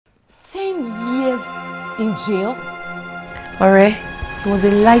10 years in jail. Alright, it was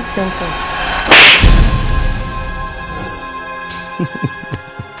a life sentence.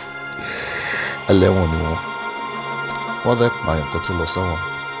 Ẹlẹ́wọ̀n ni wọ́n. Wọ́n fẹ́ pààyàn kó tó lọ sẹ́wọ̀n.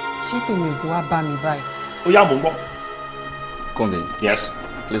 Ṣé tèmi ò ti wá bá mi báyìí? Ó yá mò ń gbọ́. Kúnlé. Yes.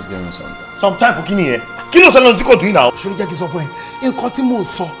 Please give me some. Some time for kíni yẹn. Kí ló sọ lọ́nà tí kò tún yìí náà? Ṣòro jẹ́ kí n sọ fún ẹ, nǹkan tí mò ń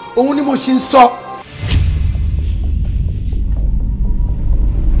sọ, òun ni mo ṣe ń sọ.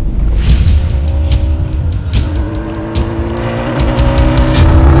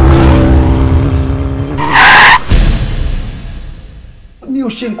 Mi ò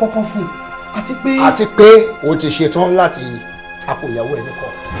ṣe nǹkan kan fún un, àti pé o ti ṣetán láti tako ìyàwó ẹ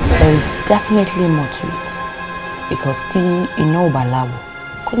nìkan. There is definitely more to it because tí iná ò bá láwọ̀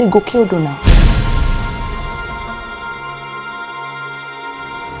kò lè gòkè odò náà.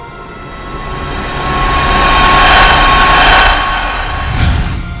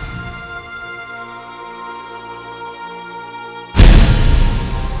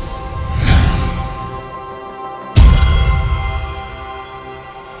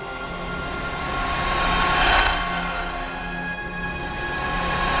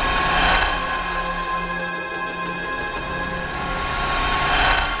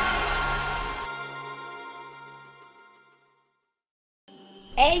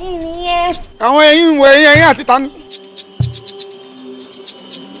 Ẹyin nìyẹn. Àwọn ẹyin ìwé ẹyin àti tani.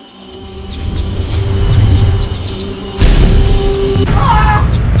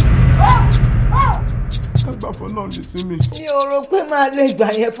 Agbàfọ́ náà lè sí mi. Mi ò rò pé máa lè gbà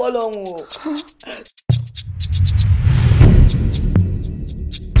yẹn fọ́lọ́hun o.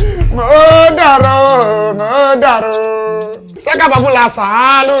 Mo dàrú. Sẹ́ka bàbúlà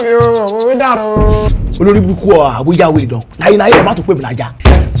sàá lórí o, mo dàrú. Olórí burúkú àbújáwé ìdán láyé ẹ̀ má tó pè mí lájà.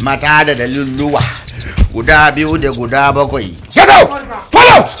 Mata da dalilluwa guda biyu da guda bakwai. Get out!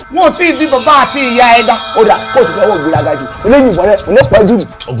 Follow! Wọ́n ti di bàbá àti ìyá ẹ̀dá. Ó dà kó o ti lọ́wọ́ ìgbéraga jù. Olóyìn ìwọ̀n rẹ̀ olóòpọ̀ jù.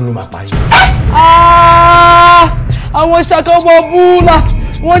 Ogun ló máa parí. Àwọn ṣàkóbọ̀ búlà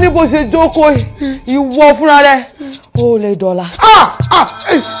wọ́n ní bó ṣe jókòó ìwọ fúnra rẹ̀ ó lè dọ̀la.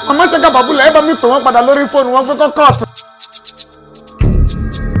 Màmá ṣẹ́ka bàbúlà ẹ bá mi pè wọ́n padà lórí fóònù wọn pé kọ́kọ́ ọ̀tún.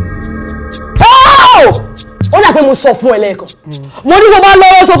 Ó dà pé mo sọ fún ẹ lẹ́ẹ̀kan. Mo ní kó bá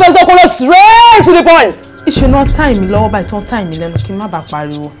lọ́wọ́ tó fẹ́ sọ kó lọ straight to the point. Ìṣúná táì mi lọ́wọ́ báyìí tán táì mi lẹ́nu kí n má bàa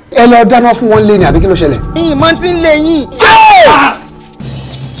pariwo. Ẹ lọ dáná fún wọn lé ní àbí kí ló ṣẹlẹ̀? Ìmọ̀ tí ń lè yín.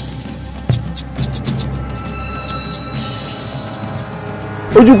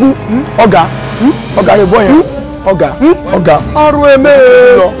 Ojúkú ọ̀gá rẹ̀ bọ́ yẹn ọ̀gá. Ọrùn èmé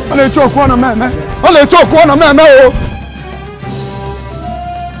ọ lè tó òkú ọ̀nà mẹ́ẹ̀mẹ́ o.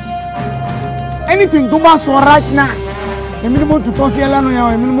 Anything tó bá sọ right now èmi ni mo tutọ́ sí ẹ lẹ́nu yẹn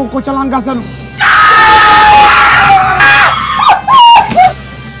o èmi ni mo kó ṣáláńgá sẹ́nu.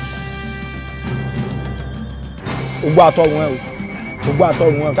 Ogbó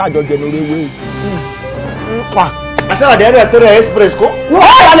àtọ̀run ẹ̀ káàjọ jẹ lórí ewé o. Asa da yadda sirra express ko?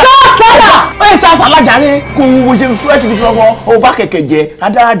 Sọ́dà! Ó yẹ ṣáà sàlájà ní kò wúwo ṣe fúrẹ́tì fi lọ́wọ́ ó bá kẹ̀kẹ́ jẹ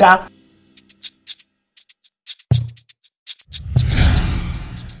rádaràda.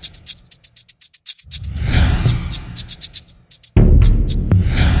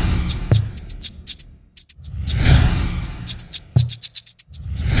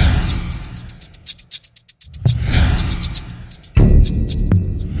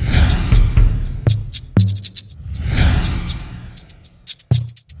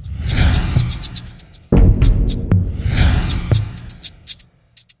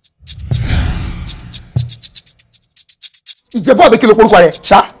 Ìjẹ̀bú àbí kí ló porúkọ rẹ̀?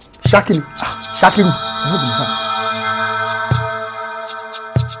 Ṣákìrù.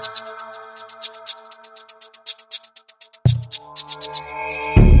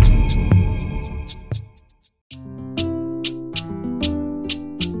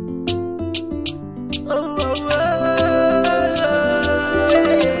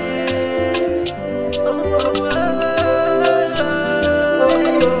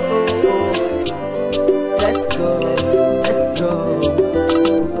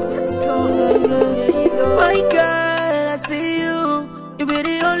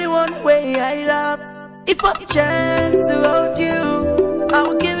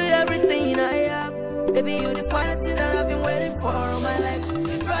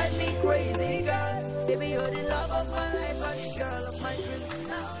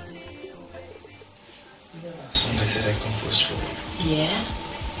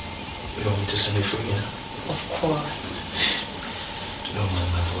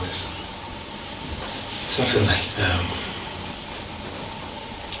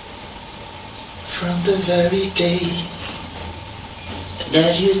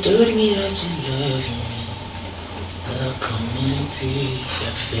 that you told me that you love me. The community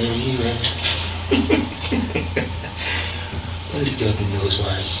are very well. Only God knows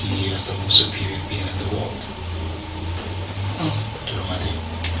why I see you as the most superior being in the world. Toromade,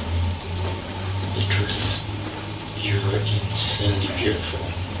 the truth is, you are insanely beautiful.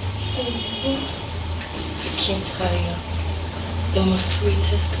 I can't tell you. The most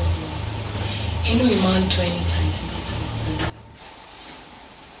sweetest of all. You know you man do anytime to meet me.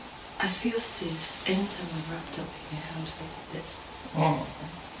 I feel safe anytime I'm wrapped up in your arms like this.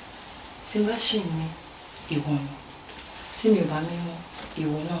 Timbashi me, ìwọ ni. Tí mi ò bá mímọ́,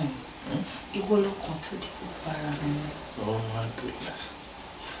 ìwọ náà ni. Ìwọ lọ́kàn tó di gbogbo ara mi. Oh my goodness.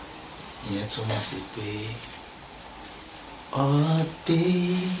 Ìyẹn túmọ̀ sí pé all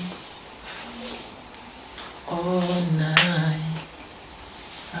day, all night,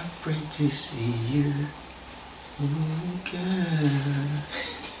 I pray to see you, ooh, girl.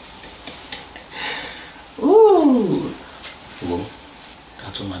 Ooh. Well,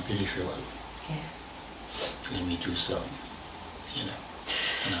 that's what my beautiful. Yeah. Let me do some, you know,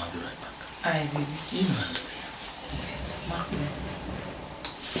 and I'll be right back. Alright, baby. You know I love you. It's my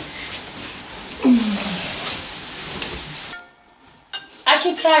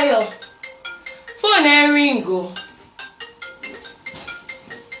Akitayo, phone and ring go.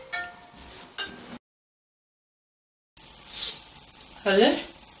 Hello?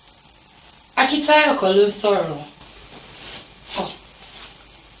 Akitayo kọ́ ló sọ̀rọ̀. Oh.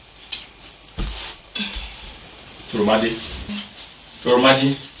 Toromade. Toromade.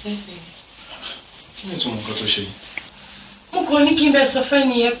 Yes, baby. Kí ni ìtumọ̀ nǹkan tó ṣe yìí? Mo kàn ní kí n bẹ sọ fẹ́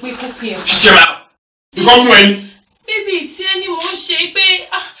ni ẹ pé kó pè ẹ́. Shut up! Become no any. Baby, tí ẹni mo ń ṣe pé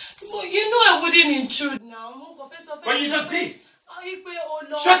you know I wouldn't intrude now. Mo kàn fẹ́ sọ fẹ́. But you just did. Pé o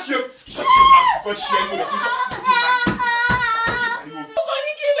lọ. Shut your mouth because she ain't gonna do something. Mo kàn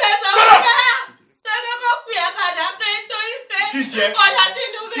ní kí n bẹ sọ Shut up! Tẹ́lẹ̀ kó pè ẹ́ kadà pé torí pé. Kí tiẹ̀? Ọ̀la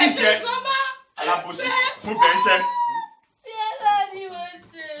sínú bẹ́ẹ̀ tó mama. Alábòsí, mo bẹ̀ ń ṣẹ́. Tí ẹ lọ ni mo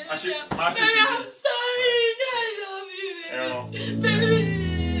ṣe. Máa ṣe Baby, kí I'm sorry. I love you, Ẹran. baby.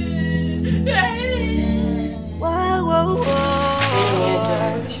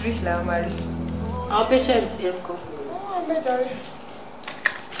 Oríṣiríṣi làwọn máa rí. Àwọn patients yẹn kọ́. Wọ́n mẹ́jọ rí.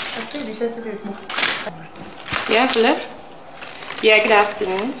 Àti ìdíṣẹ́ sílé epo. Yeah, hello? Yeah, good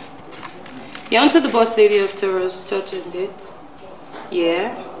afternoon. Yeah, onto the boss lady of Toro's church and bit.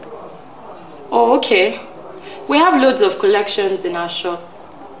 Yeah. Oh, okay. We have loads of collections in our shop.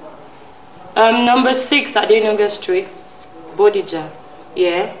 Number 6 Adenoga Street, Bodija.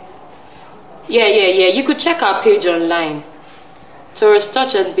 Yeah. Yeah. You could check our page online. Toro's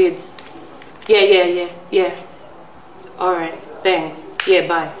Touch and Bid. Yeah. All right. Thanks. Yeah,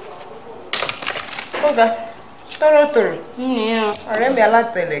 bye. Ọ̀gá, Toro. Yeah. Ọ̀rẹ́ mi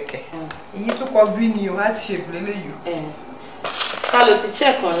alátẹ̀lẹ̀kẹ̀. Èyí tó kọ bí ni o láti ṣe ìbúlélé yìí. Carlo, to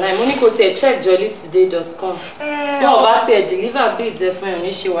check online. Mo ní kó tiẹ̀ check jollytoday.com. Wọ́n bá tiẹ̀ deliver bids ẹ fún ẹ̀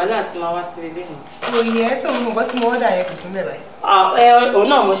ní ṣe wàhálà àti máa wá sí ilé mi. Òye ẹ̀ sọ mo nǹkan tí mo order yẹn kò tún bẹ̀ báyìí. Òun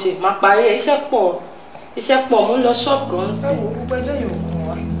náà mo ṣe máa parí ẹ̀ iṣẹ́ pọ̀ mo ń lọ shop gan sí. Ẹ wo gbogbo ẹjọ́ yìí ò kún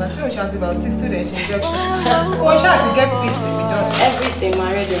wa. Ìgbà tí òun ṣe antibiotics tó dẹ̀ ṣe injection. Wọ́n ṣáà ti get fit to be done. Everything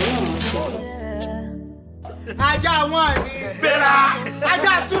máa rẹ̀ dẹ̀ náà mo ṣe. Ajá wọn ni. Bẹ́ẹ̀ra.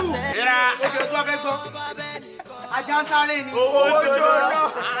 Ajá tú. Bẹ́ẹ̀ra. Oge tó wá fẹ́ gbọ́. Ajá ń sáré ni. Owó jọjọ.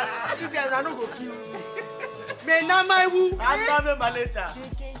 Títí ẹ̀rọ náà kò kí. Mẹ́ná máa wú. Agbábẹ́ Malaysia.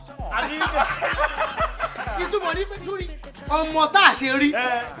 Ìtumọ̀ ní pẹ̀túrì. Ọmọ tá a ṣe rí.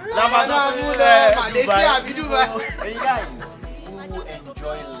 Làbàdàn múlẹ̀ Malaysia àbí Dubai. Hey guys, who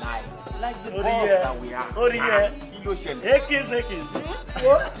enjoy life like the boss that we are. Orí yẹ. Kí ló ṣẹlẹ̀? Ekins.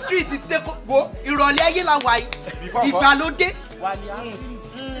 Wo street tẹ kó wo ìrọ̀lẹ́ ayé la wà yìí. Ìgbàlódé.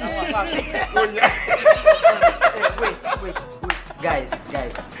 Wait. Guys.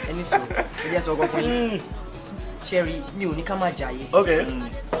 Ẹni sọ, ẹ jẹ́ sọ ọkọ fún yín. Sherry, mi ò ní ká máa jayé. Okay.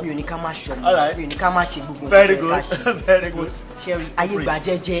 Mi ò ní ká máa ṣọmọ. Alright. Mi ò ní ká máa ṣe gbogbo Very nǹkan good. ká ṣe. Very good. Sherry, ayé gba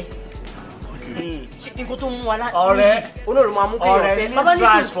jẹ́jẹ́. Ṣé nǹkan tó mú wa láti Ọ̀rẹ́. olóòrùn máa mú kéèyàn Ọ̀rẹ́ fẹ́. ní Bàbá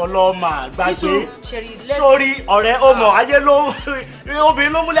price for lawma gbàgbé. Sherry, let's Sórí ọ̀rẹ́ ó mọ̀ ayé ló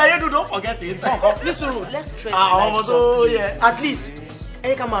obìnrin ló múlẹ̀ ayé dùn don't forget it. listen, let's try Àwọn ọmọ tó yẹ. at least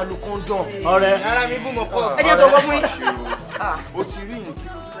ẹ ká máa lo condom. Ọ̀rẹ́. Ara mi bú mọ̀ pọ̀. Ẹ jẹ́ sọ ọkọ fún yín. O ti rí nǹkan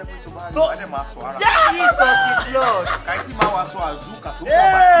tó jẹ́ pé tó bá rí ọ̀dẹ̀ máa tọ̀ ara. Jesus is Lord. Kàìtì máa wá sọ àzúkà tó bá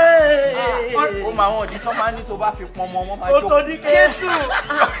bá sí. Ó máa wọn òdì tán máa ní tó bá fi pọn ọmọ wọn máa Ó jókòó. tó ní ké. Jésù.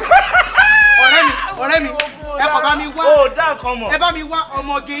 Ọ̀rẹ́ mi, ẹ kọ̀ bá mi wá. Ó dá nǹkan mọ̀. Ẹ bá mi wá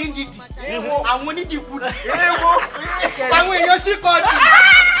ọmọge Indidi. Àwọn onídìkudì. Àwọn èèyàn sí kọ́ọ̀dù.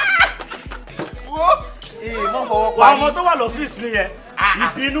 Má fọwọ́ pa Wà ọmọ tó wà lọ́fíìsì mi yẹn.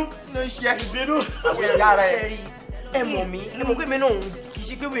 Ìbínú. Ìbínú. Yàrá ẹ̀. Ẹ mọ̀ mí. Ẹ mọ̀ pé mi náà kì í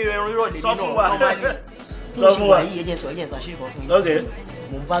ṣe pé mi ẹran irọ́ lèmi náà. Sọ fún wa. Sọ fún wa. Yìí ẹjẹ sọ àṣírí kan fún yín. Okay.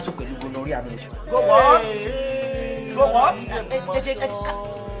 Mo ń bá tún pẹ̀lú gonorrhea mi. Go what? Go what?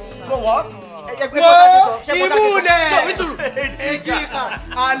 Go what? Ìmúlẹ̀ èjìká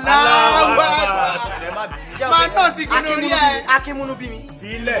aláwọ̀ máa tọ̀ sí gonorrhea ẹ̀. Akínmúnú bí mi.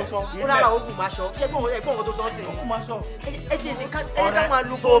 Ilẹ̀. Ó rárá ogun máa ṣọ. Ṣé ẹ̀gbọ́n nǹkan tó sọ sí? Ó máa ṣọ. Ẹ ti ká máa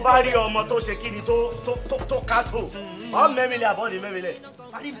lu. Tó bá rí ọmọ tó ṣe kíni tó kátó. Ọ mẹ́mílẹ̀ àbọ̀dé mẹ́mílẹ̀.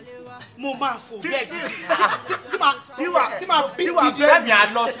 Mo máa fò bẹ́ẹ̀ gidi. Tí máa bí bẹ́ẹ̀ mi à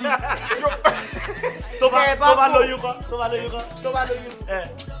lọ sí. Tó bá lóyún kọ́.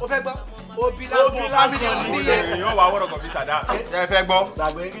 O fẹ́ gbọ́? Obi lásán family ọ̀hún ní yẹn. Èèyàn wà wọ́rọ̀ kọ̀bí sàdá. Ẹ fẹ́ gbọ́?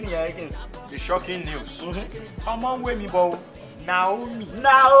 Gbàgbé kí nìyẹn kí n. The shocking news. Ọmọ ń wé mi bọ̀ o. Naomi.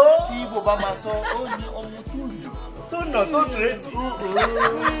 Tí Igbo bá máa sọ, ó ní ọmọ tó lò. Tó nà tó sùrẹ́tì.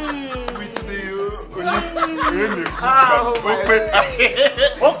 With the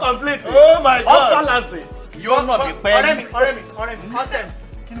Ó complete. Oh my God. Ó balance. Yóò nà bí pẹ́. Ọ̀rẹ́ mi, ọ̀sẹ̀ mi.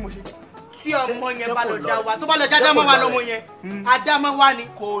 Kí ni mo ṣe? Tí ọmọ yẹn bá lọ dá wa, tó bá lọ já dámọ́ wa lọ́mọ yẹn, àdámọ́ wa ni.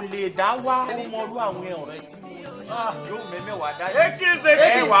 Kò lè dá wá. Ó mọrú àwọn ọ̀rẹ́ tí mo yóò mẹ́mẹ́wàá dá yìí. Ekise.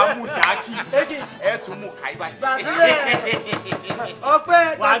 Ẹ wà á mú sàákì. Ẹ tún mú káyíbá yìí. Ọpẹ́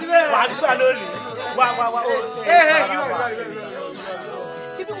Wà á gbà lónìí. Wà.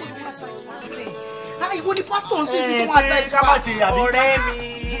 Ìwọ ni pásítọ̀ ń sìn sí tó máa tẹ̀ sí ká má ṣe yàbí. ọ̀rẹ́ mi.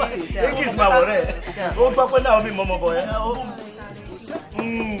 Ekise máa wọ̀ rẹ̀. Ó gbọ́ pé náà mi mọ̀mọ́ bọ̀ yẹn.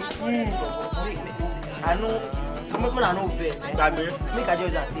 I know best. Gbàgbé. Make I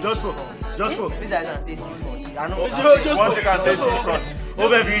just taste. Just go. Please I can taste it front. I know. One thing can taste in front. Ó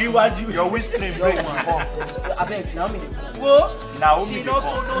fẹ́ fi rí wájú. Your windscreen break. Abeg, Naomi. Naomi She dey no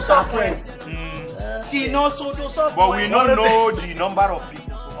come. so so friends. She no so so. But we no know the number of people.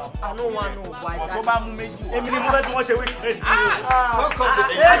 I no wan know why. But tó bá mú méjì wá. Èmi ni mo fẹ́ tí wọ́n ṣe wí.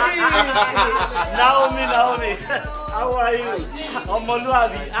 Naomi, how are you?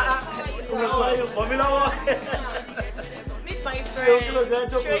 Ọmọlúwàbí. How are you? Bọ̀ mí lọ́wọ́. Meet my Ṣé o kí ló ṣe é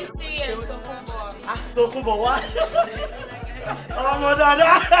jókòó? Tracy and Tókunbọ̀ wá. Ọmọ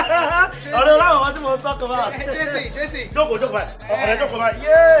dáadáa. Ọ̀rẹ́ láwọn ọmọ tí mo ń tọ́kọ̀ bá. Tracy. Jókòó báyìí. Ọ̀rẹ́ jókòó báyìí.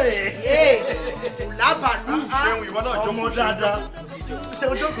 Yéé. Lábàlú. Ṣéun ìwọ náà Ọmọ jókòó. dáadáa. Ṣé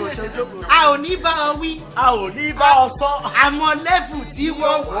o jókòó? A ò ní bá ọ wí. A ò ní bá ọ sọ. Àmọ́ lẹ́fù tí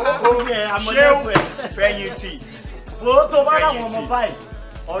wọ́n wà. Oyè àmọ́lẹ́kùn ẹ̀. Fẹ̀yìntì. Tó bá láwọn ọmọ báyìí.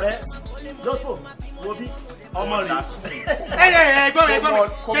 Ọ̀rẹ́ Jospo wo bí ọmọ rẹ̀. Ẹgbọ́n mi.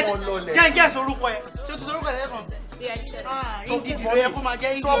 Kọ́mọ lọlẹ̀. Jẹ́ sorúkọ ẹ̀. Ṣé o ti sorúkọ ẹ̀ lẹ́kàn? yeah, I said. Indidi ló yẹ kó máa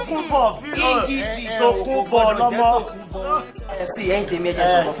jẹ́ Indidi. Tókunbọ̀ Indidi. Tókunbọ̀ lọ́mọ. Sí ẹ̀yin tèmi ẹ̀jẹ̀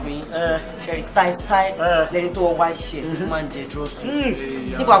sọ̀rọ̀ fún yín. Ṣẹ̀rí style lẹ́ni tó wọ white shirt tó máa ń jẹ dúrósù.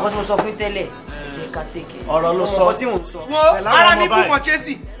 Nípa àkọsí mo sọ fún tẹ́lẹ̀ jẹ́ ká tẹ̀kẹ̀. Ọ̀rọ̀ ló sọ. Ọ̀rọ̀ tí mo sọ. Wo ara mi kú mọ̀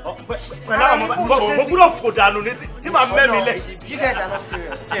Tracy. Pẹ̀lú àwọn ọmọ báyìí. Mo gbúdọ̀ fò dànù ní tí màá mẹ́mi lẹ̀. You guys are not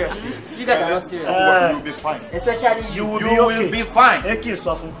serious. Seriously. You guys are not serious. You will be fine. Especially You you. will be fine. Eki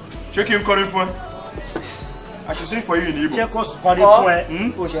sọ fún. Ṣé kí n kọrin fún ẹ? I should sing for you in Igbo. Ṣé kò kọrin fún ẹ?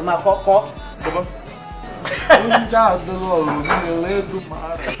 O ṣe máa kọ́kọ́. Baba.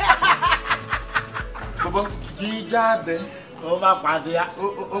 Baba, jíjáde. Ó máa pàdé á.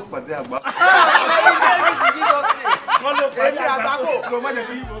 Ó pàdé àgbà. Wọ́n ló pàdé àgbákò. Tó má jẹ́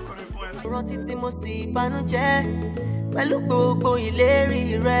kí Igbo kọrin fún ẹ. Rántí tí mo sì bànújẹ́ pẹ̀lú gbogbo ìlérí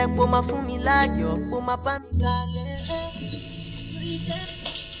rẹ kó máa fún mi láyọ̀ kó máa bá mi kalẹ̀.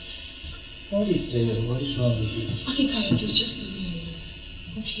 What is what is wrong with you? Akitayo, please just leave me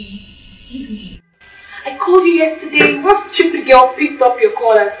alone. Okay? Leave me. I called you yesterday. What stupid girl picked up your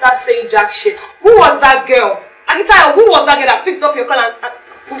call and started saying jack shit? Who was that girl? Akitayo, who was that girl that picked up your call and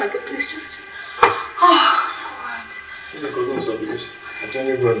oh my God, please just You don't know because I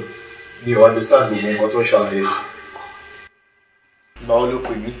don't even understand what you're saying. Now look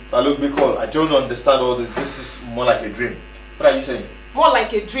with me. Now look me call. I don't understand all this. This is more like a dream. What are you saying? more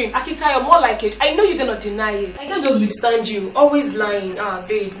like a dream. Akitayo, more like a... I know you're gonna deny it. I can't just withstand you. Always lying. Ah,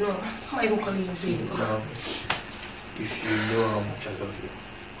 babe, no. How am I even calling you babe? If you know how much I love you,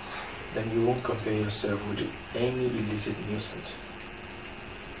 then you won't compare yourself with any illicit nuisance.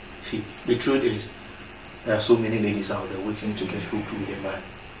 See, the truth is, there are so many ladies out there waiting to get hooked with a man.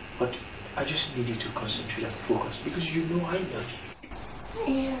 But I just need you to concentrate and focus because you know I love you.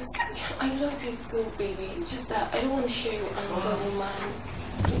 Yes, I love you too, baby. Just that I don't want to share you with another woman.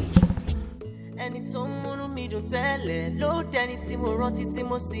 Ẹni tó ń múnú mi dùn tẹ́lẹ̀ ló dẹni tí mo rántí tí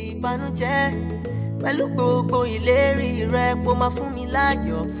mo sì bànújẹ́ pẹ̀lú gbogbo ìlérí rẹ kó máa fún mi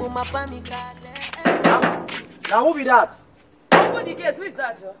láyọ̀ kó máa bá mi kalẹ̀. Now who be that? Nobody the gate. Who is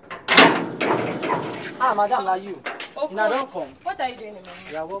that, Joe? Ah, madam, are you? Okay. Now don't come. What are you doing in my room?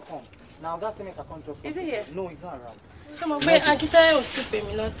 You are welcome. Now that's the make a contract. Is he here? No, he's not around. Come on, wait. Akitayo will still pay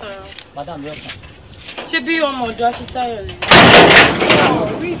me later. Madam, welcome. She be on my door. Akitayo.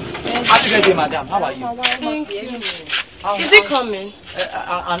 Happy birthday, madam. How are you? Thank you. Is he coming?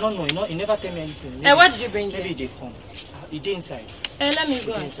 I don't know. You know, he never tell me anything. What did you bring him? Maybe they come. He did inside. Let me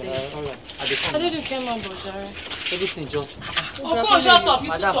go and see. Alright. How did you come on, Bojare? Everything just. Oh, come on, shut up.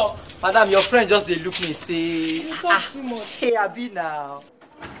 You too talk. Madam, your friend just they look me say. You talk too much. Hey, Abi now.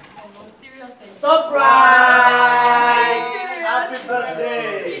 Surprise! Happy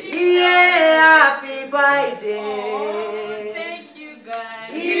birthday! Yeah, happy birthday! Thank you,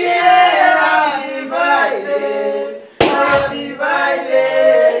 guys. Yeah, happy birthday! Happy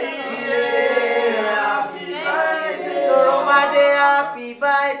birthday! Yeah, happy birthday! Toromade, happy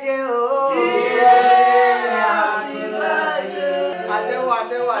birthday! Oh, yeah, happy birthday! Atewa.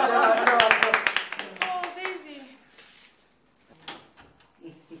 Oh, baby.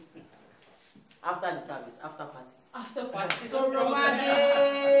 After the service, after party. After party. Toromade.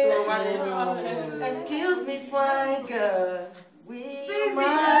 Excuse me, fine girl. Will you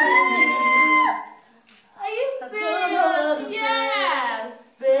marry me? Are you serious? Yes.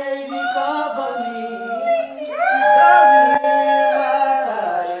 Baby, cover me. It doesn't really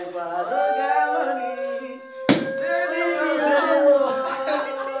matter if I don't get money. Baby, this is no.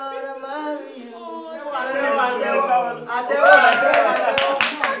 I marry you.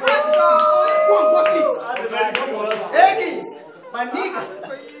 My nigga.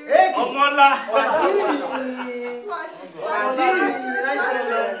 Omola.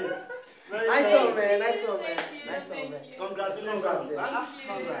 Nice one, man. Congratulations.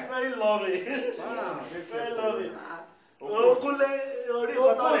 Very lovely. Very lovely. Okule, ori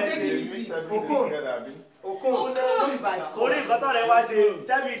nǹkan rẹ̀ wá ṣe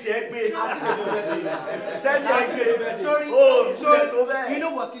sẹ́mi tí ẹ gbé. You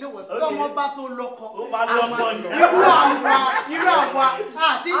know what? Tọ́mọ bá tó lọ́kọ. Ó máa lọ́kọ ni. Irú àwa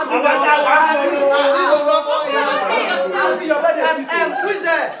àti àwọn ọ̀gá wa Who is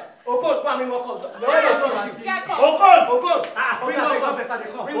there? Okon, come bring more cups. Okon. Bring more cups.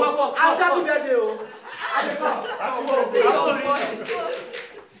 Bring more cups. happy birthday o.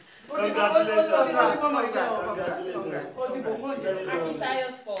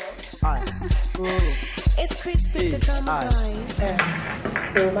 It's crispy the drama line.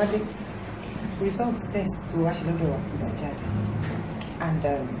 Toromade, result test to wá ṣe lọ́dọ̀ wa ti jáde. And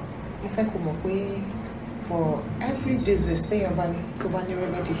mo fẹ́ kó mọ̀ pé for every disease téèyàn bá ní tó bá ní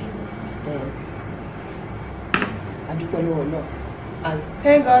remedy, a dúpẹ́ lọ́wọ́ Ọlọ́run. And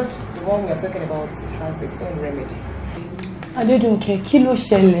thank God the one we are talking about has its own remedy. Adédùnkẹ́, kí ló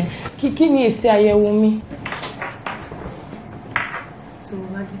ṣẹlẹ̀? Kí ni èsì àyẹ̀wò mi?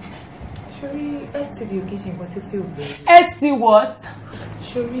 Toromade, sórí STD ò kì í ṣe nǹkan títí ò gbé. ST what?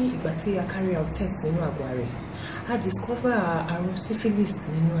 Sórí ìgbà tí a carry out test nínú àgọ́ rẹ̀, a discover àrùn syphilis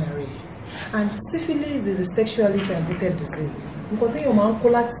nínú rẹ̀. And syphilis is a sexually transmitted disease. Nǹkan téèyàn máa ń kó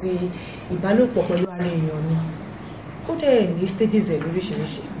láti ìbálòpọ̀ pẹ̀lú ara èèyàn ni. Ó dẹ̀ ní stages ẹ̀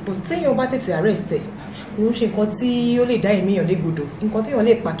lóríṣiríṣi. But téèyàn bá tètè arrest ẹ̀, kò ń ṣe nǹkan tí ó lè dá ẹ̀mí èèyàn légbodò. Nǹkan téèyàn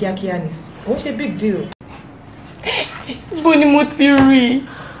lè pa kíákíá ni. Kò ń ṣe big deal. Bó ni mo ti rí?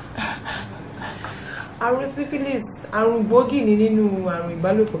 Àrùn syphilis, àrùn gbòógì ni nínú àrùn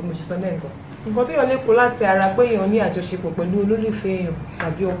ìbálòpọ̀ bí mo ṣe sọ lẹ́ẹ̀kan. Nǹkan téèyàn lè kó láti ara pé èèyàn ní àjọṣepọ̀ pẹ̀lú olólùfẹ́ èèyàn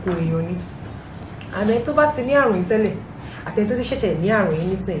tàbí ọkọ èèyàn ni. Àmọ́ tó bá ti ní àrùn yìí tẹ́lẹ̀, àtẹni tó ti ṣẹ̀ṣẹ̀ ní àrùn yìí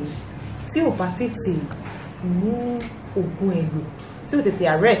nísìnyí, tí ò bá tètè mú oògùn ẹ̀ lò, tí ò tètè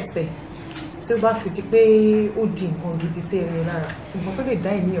arrest ẹ̀, tí ó bá fi di pé ó di nǹkan gidi sí ẹni lára, nǹkan tó lè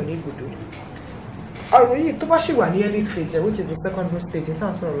dá ènìyàn légbodò. Ọ̀rọ̀ yìí tó bá ṣì wà ní early stage, which is the secondary stage, tá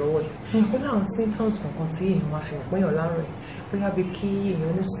à ń sọ̀rọ̀ lọ́wọ́ yìí, ó láwọn symptoms kankan tí èèyàn wá fi hàn péyàn lárùn ẹ̀, bóyá bí kí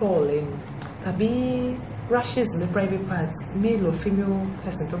èèyàn ní sore lẹ́nu, tàbí rashes ní private parts, male or female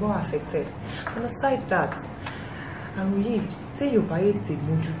person tó bá wà affected. And aside that, àrùn yìí tí èèyàn bá yé tè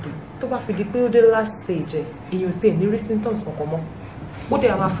mójútó, tó bá fi di pé ó dé last stage ẹ̀, èèyàn tí ẹ̀ ní rí symptoms kankan mọ́, ó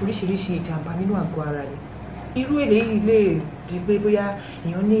dẹ̀ máa fi oríṣiríṣi ìjàmbá nínú àgọ́ ara ni. Irú eléyìí lè di pé bóyá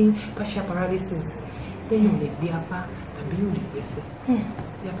èèyàn ní partial paralysis, pé èèyàn lè gbé apá tàbí yóò lè gbẹ́sẹ̀.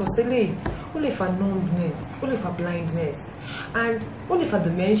 Yàtọ̀ sílẹ̀, ó lè fa numbness, ó lè fa blindness, and ó lè fa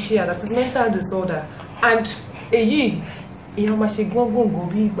dementia, that is mental disorder. And èyí èèyàn máa ṣe gbọ́ngbọ̀ngbọ̀n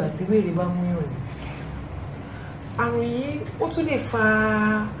bí ìgbà tí wèrè bá mú yàn ni. Àrùn yìí ó tún lè fa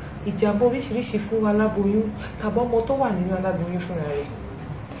ìjàmbá oríṣiríṣi fún aláboyún tàbí ọmọ tó wà nínú aláboyún fúnra rẹ̀.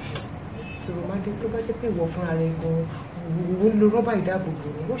 Toromade, tó bá jẹ́ pé ìwọ fúnra rẹ̀ gan-an lo rọ́bà ìdáàbòbò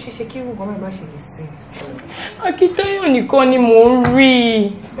ni ó ṣeéṣe kí irú nǹkan má ṣe lè sí. Akíntayọ̀ nìkan ni mò ń rí.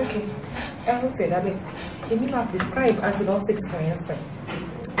 Ok, ẹrù tẹ̀ lábẹ́ èmi máa prescribe antibiotics for ẹ̀sìn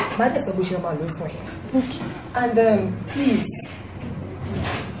má dẹ̀ sọ bó ṣe máa lò fún ẹ. Okay. And please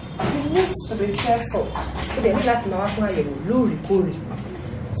you need to be careful ó dẹ̀ ní láti máa wá fún àyẹ̀wò lóòrèkóòrè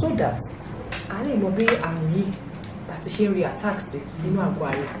so that a lè mọ bí àrùn yìí àti ṣe ń rí attacks nínú àgọ́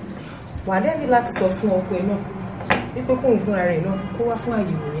ara wà á dẹ̀ ní láti sọ fún ọkọ ẹ náà wípé kóun fúnra rẹ̀ náà kó wá fún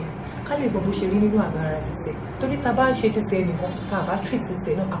àyẹ̀wò yẹn ká lè gbọ́ bó ṣe rí nínú àgọ́ ara títẹ̀ torí ta bá ń ṣe títẹ̀ ẹnìkan tá a bá treat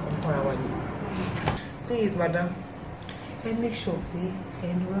títẹ̀ náà àkọ́kọ́ra wa ni. Please madam make sure pé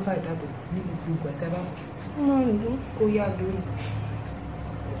ẹni rọ́bà ìdáàbòbò ní gbogbo ìgbà tí a bá kú kó yá lórí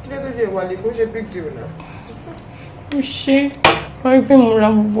kí ló dé wà lè kó ṣe big deal náà. Ó ṣe wọ́n rí pé mo ra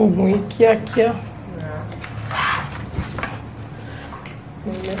gbogbo oògùn yìí kíákíá.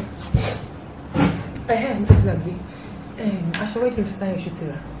 N tó ti gbàgbé aṣọ wedding fi sáyọ̀ ṣe ti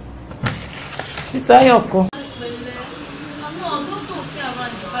rà. Fisáyọ̀ kan. Àwọn ọ̀dọ́ tó sí àwọn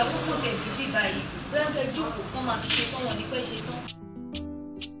àgbà ìwọ́n kò tẹ̀ bí sí báyìí bóyá kẹ́ jókòó kán máa fi ṣe tán wọn ní pẹ́ ṣe tán.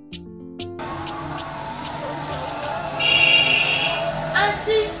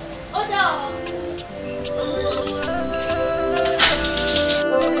 Àǹtí, ó dà ọ́.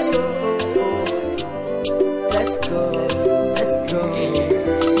 Let's go.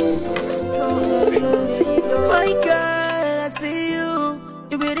 My girl, I see you.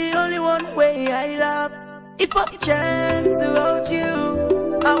 You be the only one way I love. If I chance to hold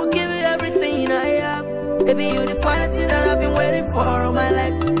you, I will give you everything I have. Baby, you're the finest thing that I've been waiting for all my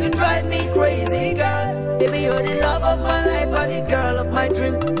life. You drive me crazy, girl. Baby, you're the love of my life and the girl of my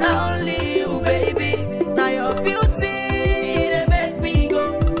dream. Not only you, baby. Now your beauty, they make me go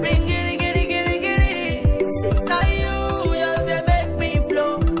ring giddy giddy giddy giddy. Now you just they make me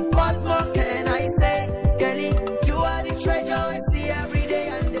flow. What more can I say, Kelly? You are the treasure I see every day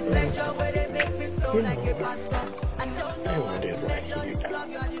and the pleasure where they make me flow like a pasta. I don't know what to measure this love.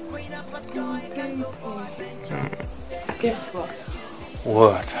 You are the green and pasture. I can go for adventure. Guess what?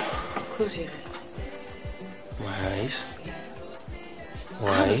 What? Close your eyes. My eyes? I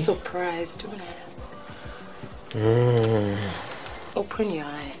Why? have a surprise, don't I? Open your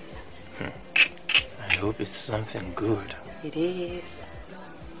eyes. I hope it's something good. It is.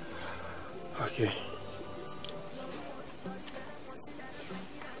 Okay.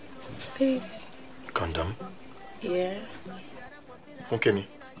 Baby. Condom? Yeah. Funkemi,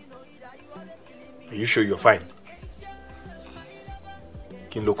 are you sure you're fine?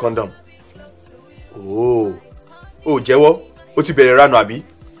 Kí n lo condom. Oh, jẹ́wọ́, ó ti bẹ̀rẹ̀ ránù àbí?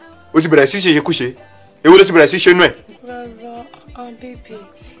 Ó ti bẹ̀rẹ̀ sí ṣe kúṣe. Èwo ló ti bẹ̀rẹ̀ sí ṣe nú ẹ̀? Rárá, baby.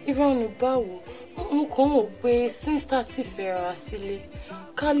 Ìrọ̀rùn báwo? Mo kàn mọ̀ pé sísá ti fẹ́ra sílé.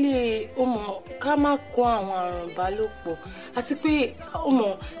 Ká lè ká má kó àwọn àrùn ìbálòpọ̀. Àti pé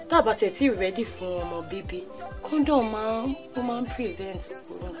tábà tẹ̀ tí ready fún ọmọ bíbí. Condom máa ń prevent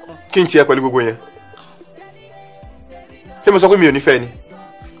nǹkan. Kí n tiẹ̀ pẹ̀lú gbogbo yẹn? Ṣé mo sọ pé mi ò ní fẹ́ ni?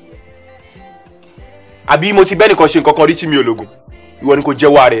 Àbí mo ti bẹ́ẹ̀ nìkan ṣe nǹkan kan rí tí mi ò lògùn? Ìwọ ni kò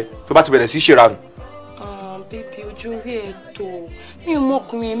jẹ́wọ́ ara ẹ tó bá ti bẹ̀rẹ̀ sí ṣèrànù. Bébí ojú orí ẹ̀ tó mi ò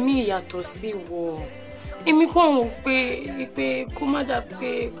mọkùnrin mi ìyàtọ̀ sí wọ. Èmi kàn wò pé kó má dà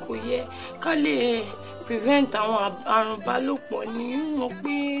pé kò yẹ ká lè prevent àwọn àrùn ìbálòpọ̀ ni mo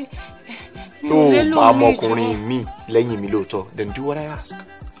pé mi ò lè lò tó bá mọkùnrin mi lẹ́yìn mi lóòótọ́ then do what I ask.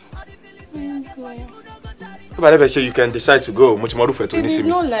 Tó bá dẹ̀ fẹ́ ṣe you can decide to go mo ti mọ orúfẹ́ tó ní sí mi. Baby,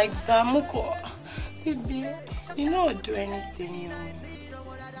 not like that. Baby, you don't do anything.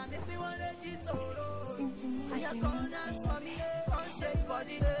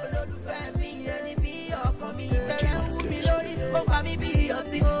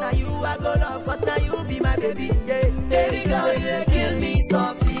 Now you are go love, but now you be my baby. Yeah, baby girl, you kill me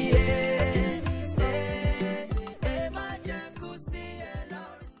softly.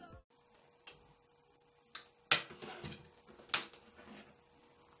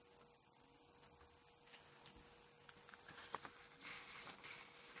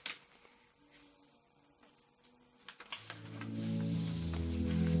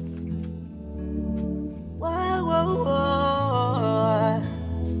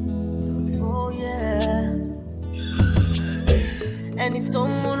 Ẹni tó ń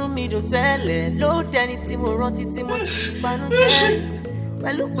múnú mi dùn tẹ́lẹ̀ ló dẹni tí mo rántí tí mo sì banújẹ́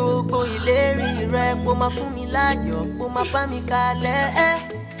pẹ̀lú gbogbo ìlérí rẹ kó máa fún mi láyọ̀ kó máa bá mi kalẹ̀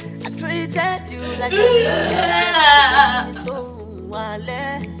I treated you like a baby so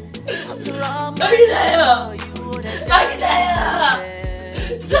wálẹ̀ àtúrọ̀ mọ́ you the jẹ́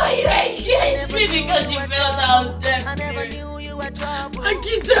So you hate me because you felt I was dead. I never knew you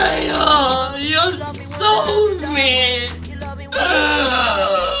Akitayo, you're so mean.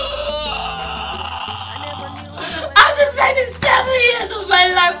 After spending 7 years of my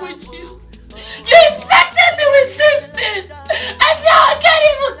life with you, you infected me with this thing, and now I can't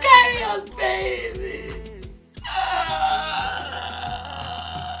even carry a baby.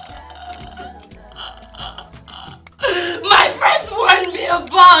 My friends warned me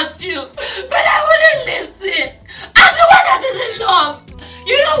about you, but I wouldn't listen. I'm the one that is in love.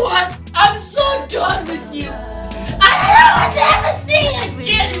 You know what? I'm so done with you. And I don't want to ever see you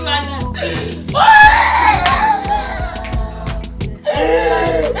again in my life.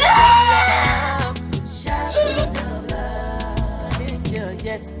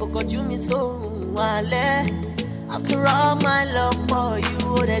 After all my love for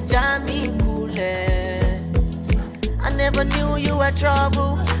you, the jammy cool. I never knew you were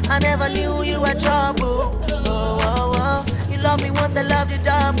trouble. I never knew you were trouble. Oh, oh, oh. You love me once, I love you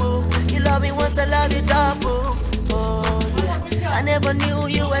double. You love me once, I love you double. Oh, yeah. I never knew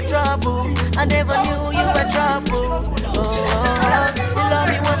you were trouble. I never knew you were trouble. Oh, oh, oh. You love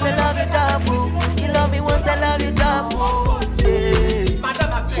me once, I love you double. You love me once, I love you double. Yeah.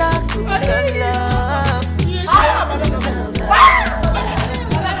 Shackles of love. Shackles of love.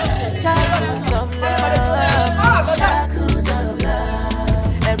 Shackles of love. Shackles of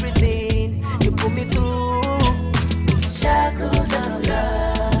love. Everything you put me through. Shackles of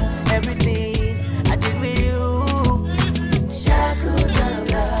love. Everything I did with you. Shackles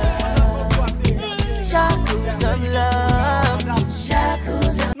of love. Shackles of love.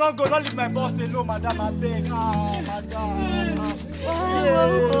 Shackles of love. No, go, don't leave my boss alone, madam. I beg. Madam.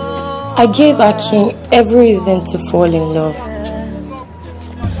 I gave Akin every reason to fall in love.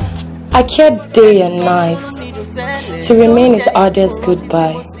 I cared day and night to remain his hardest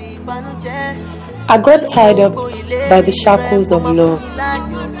goodbye. I got tied up by the shackles of love,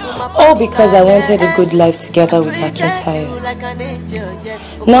 all because I wanted a good life together with Akintayo.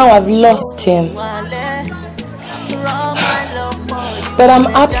 Now I've lost him, but I'm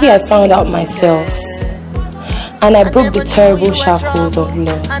happy I found out myself, and I broke the terrible shackles of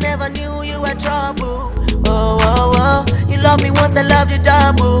love. I never knew you were trouble. Oh, oh, oh. You love me once, I love you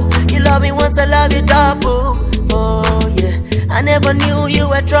double. You love me once, I love you double. Oh, yeah. I never knew you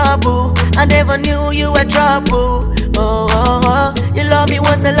were trouble. I never knew you were trouble. Oh, oh, oh. You love me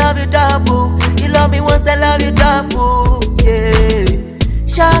once, I love you double. You love me once, I love you double. Yeah.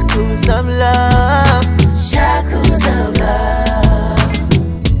 Shackles of love. Shackles of love.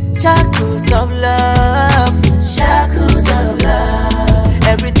 Shackles of love.